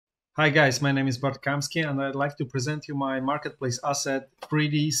Hi guys, my name is Bart Kamski and I'd like to present you my marketplace asset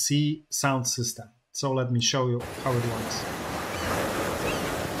 3D C sound system. So let me show you how it works.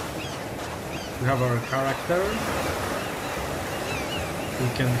 We have our character. We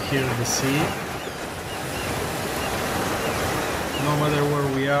can hear the sea. No matter where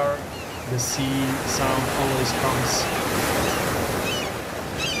we are, the sea sound always comes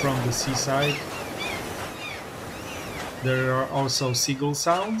from the seaside. There are also seagull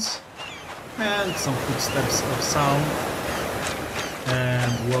sounds and some footsteps of sound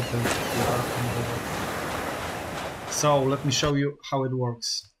and water. So let me show you how it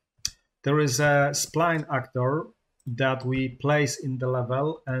works. There is a spline actor that we place in the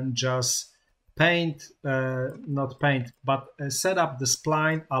level and just set up the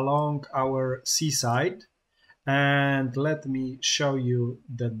spline along our seaside. And let me show you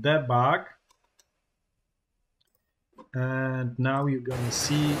the debug. And now you're gonna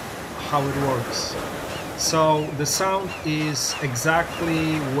see how it works. So the sound is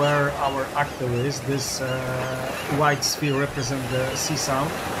exactly where our actor is. This white sphere represents the sea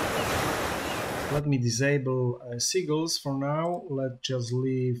sound. Let me disable seagulls for now. Let's just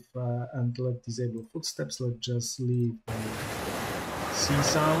leave and let's disable footsteps. Let's just leave sea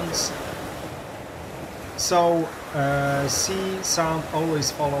sounds. So sea sound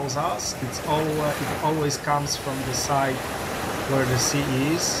always follows us. It always comes from the side where the sea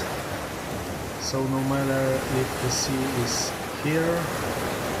is. So no matter if the sea is here,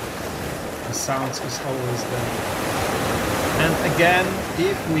 the sound is always there. And again,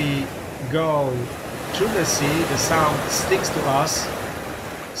 if we go through the sea, the sound sticks to us,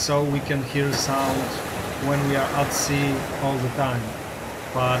 so we can hear sound when we are at sea all the time.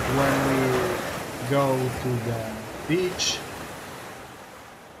 But when we go to the beach,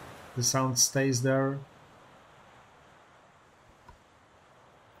 the sound stays there.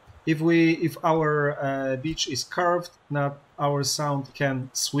 If our beach is curved, not our sound can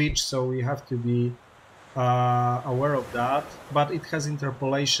switch, so we have to be aware of that. But it has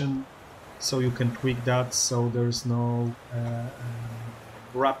interpolation, so you can tweak that, so there's no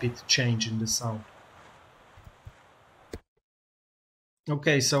rapid change in the sound.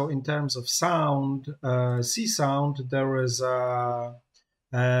 Okay, so in terms of sound, sea sound, there is a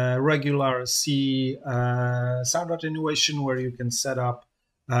regular sea sound attenuation where you can set up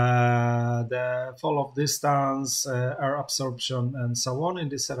the fall of distance, air absorption, and so on,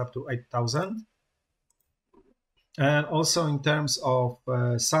 and this set up to 8000. And also in terms of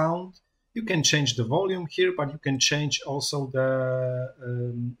sound, you can change the volume here, but you can change also the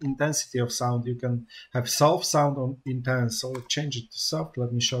intensity of sound. You can have soft sound or intense. So let's change it to soft.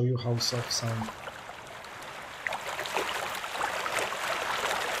 Let me show you how soft sound.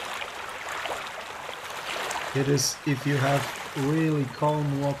 It is, if you have really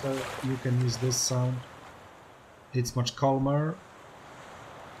calm water, you can use this sound. It's much calmer.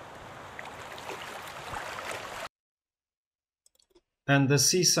 And the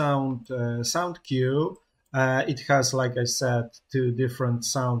sea sound sound cue, it has, like I said, two different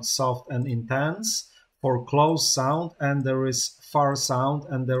sounds, soft and intense, for close sound, and there is far sound,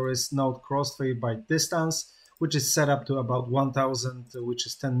 and there is note crossfade by distance, which is set up to about 1000, which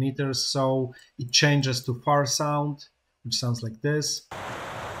is 10 meters. So it changes to far sound, which sounds like this,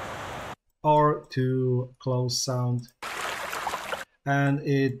 or to close sound. And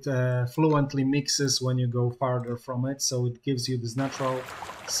it fluently mixes when you go farther from it, so it gives you this natural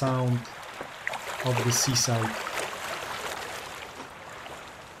sound of the seaside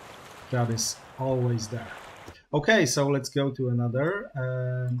that is always there. Okay, so let's go to another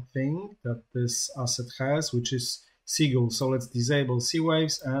thing that this asset has, which is Seagull. So let's disable sea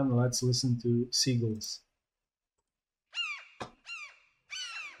waves and let's listen to seagulls.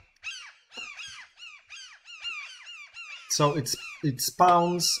 So it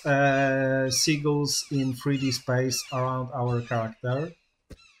spawns seagulls in 3D space around our character,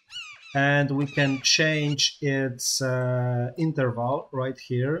 and we can change its interval right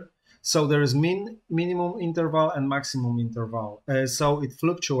here. So there is minimum interval and maximum interval. So it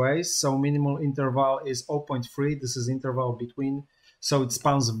fluctuates. So minimal interval is 0.3. This is interval between. So it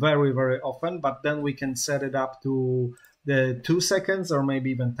spawns very, very often, but then we can set it up to the 2 seconds or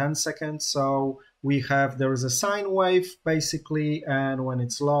maybe even 10 seconds. So there is a sine wave basically, and when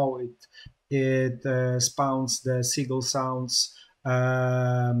it's low, it spawns the seagull sounds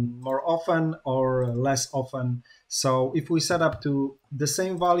more often or less often. So if we set up to the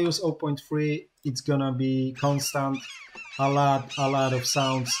same values, 0.3, it's gonna be constant. A lot of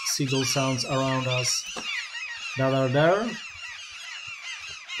sounds, seagull sounds around us that are there.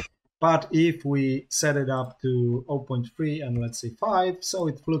 But if we set it up to 0.3 and let's say 5, so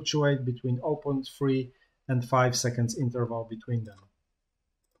it fluctuates between 0.3 and 5 seconds interval between them.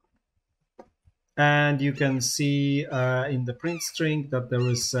 And you can see in the print string that there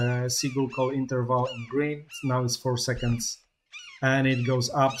is a Seagull call interval in green. Now it's 4 seconds and it goes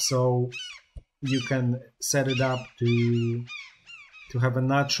up, so you can set it up to have a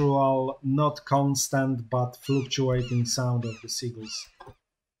natural, not constant, but fluctuating sound of the seagulls.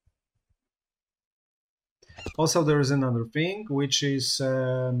 Also, there is another thing, which is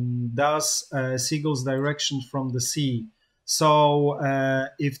does seagulls direction from the sea. So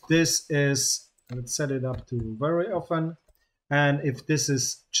if this is, let's set it up to very often, and if this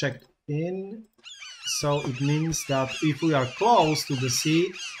is checked in, so it means that if we are close to the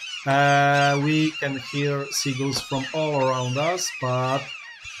sea, we can hear seagulls from all around us, but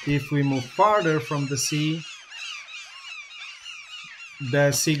if we move farther from the sea,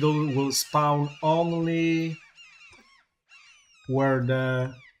 the seagull will spawn only where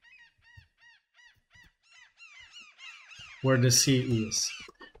the sea is.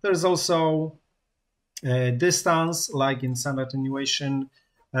 There's also a distance, like in sound attenuation.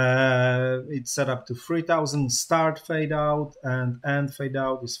 It's set up to 3000 start fade out, and end fade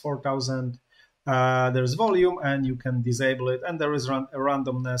out is 4000. There's volume, and you can disable it, and there is a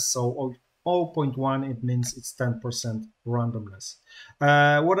randomness, so 0.1 it means it's 10% randomness.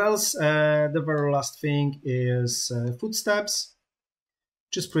 What else? The very last thing is footsteps,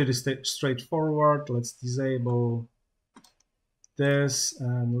 which is pretty straightforward. Let's disable this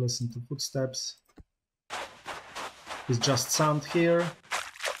and listen to footsteps. It's just sound here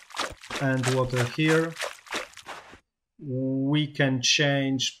and water here. We can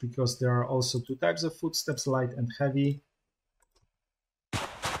change, because there are also two types of footsteps, light and heavy.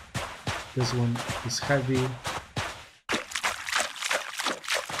 This one is heavy.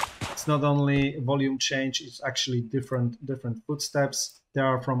 It's not only volume change, it's actually different footsteps. They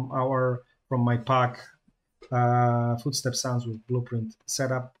are from my pack, footstep sounds with Blueprint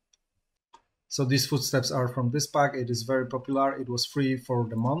setup. So these footsteps are from this pack. It is very popular. It was free for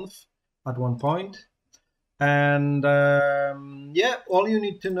the month at one point. And yeah, all you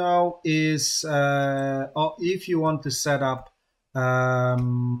need to know is if you want to set up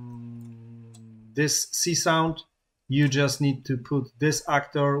this C sound, you just need to put this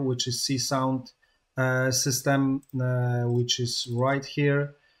actor, which is C sound system, which is right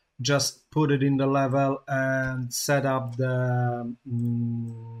here. Just put it in the level and set up the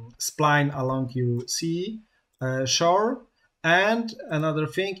spline along your C shore. And another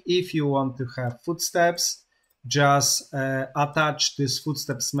thing, if you want to have footsteps, just attach this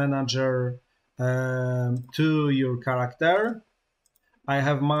footsteps manager to your character. I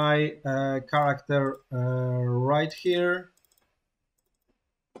have my character right here,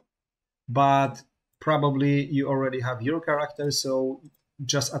 but probably you already have your character, so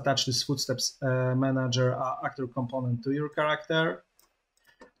just attach this footsteps manager actor component to your character.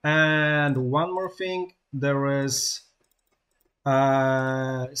 And one more thing, there is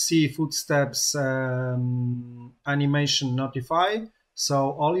see footsteps animation notify.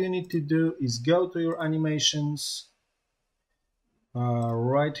 So all you need to do is go to your animations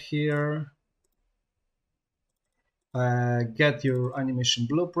right here, get your animation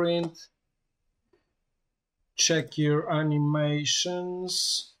blueprint, check your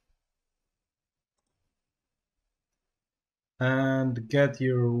animations, and get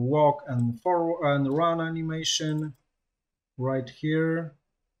your walk and forward and run animation right here.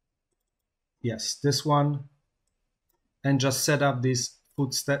 Yes, this one. And just set up this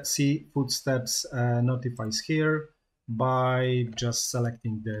footsteps notifies here by just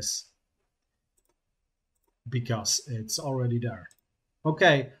selecting this, because it's already there.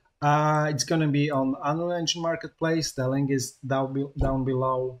 Okay, it's gonna be on Unreal Engine Marketplace. The link is down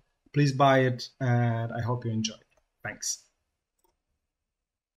below. Please buy it, and I hope you enjoy. Thanks.